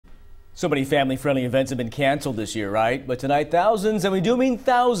So many family-friendly events have been canceled this year, right? But tonight, thousands, and we do mean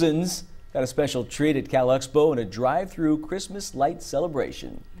thousands, got a special treat at Cal Expo and a drive-through Christmas light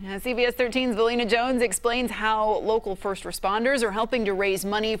celebration. Yeah, CBS 13's Valina Jones explains how local first responders are helping to raise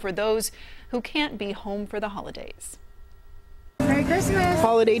money for those who can't be home for the holidays. Merry Christmas.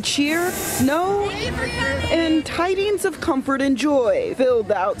 Holiday cheer, snow, and tidings of comfort and joy filled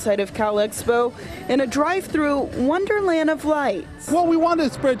the outside of Cal Expo in a drive-through Wonderland of lights. Well, we wanted to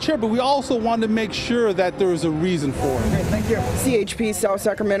spread cheer, but we also wanted to make sure that there was a reason for it. Okay, thank you. CHP South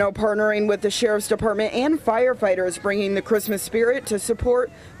Sacramento partnering with the Sheriff's Department and firefighters, bringing the Christmas spirit to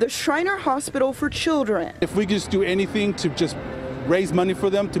support the Shriner Hospital for Children. If we could just do anything to just raise money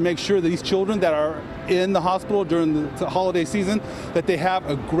for them to make sure that these children that are in the hospital during the holiday season, that they have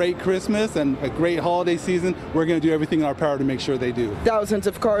a great Christmas and a great holiday season, we're going to do everything in our power to make sure they do. Thousands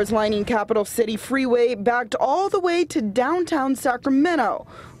of cars lining Capital City Freeway backed all the way to downtown Sacramento,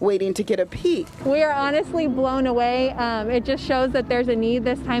 waiting to get a peek. We are honestly blown away. It just shows that there's a need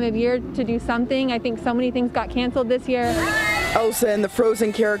this time of year to do something. I think so many things got canceled this year. Elsa and the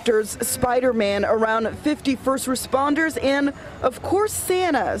Frozen characters, Spider-Man, around 50 first responders, and of course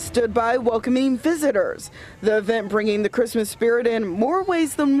Santa stood by welcoming visitors. The event bringing the Christmas spirit in more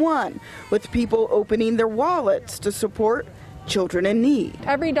ways than one, with people opening their wallets to support children in need.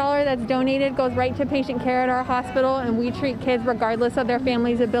 Every dollar that's donated goes right to patient care at our hospital, and we treat kids regardless of their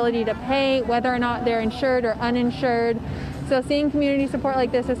family's ability to pay, whether or not they're insured or uninsured. So seeing community support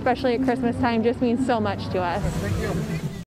like this, especially at Christmas time, just means so much to us. Thank you.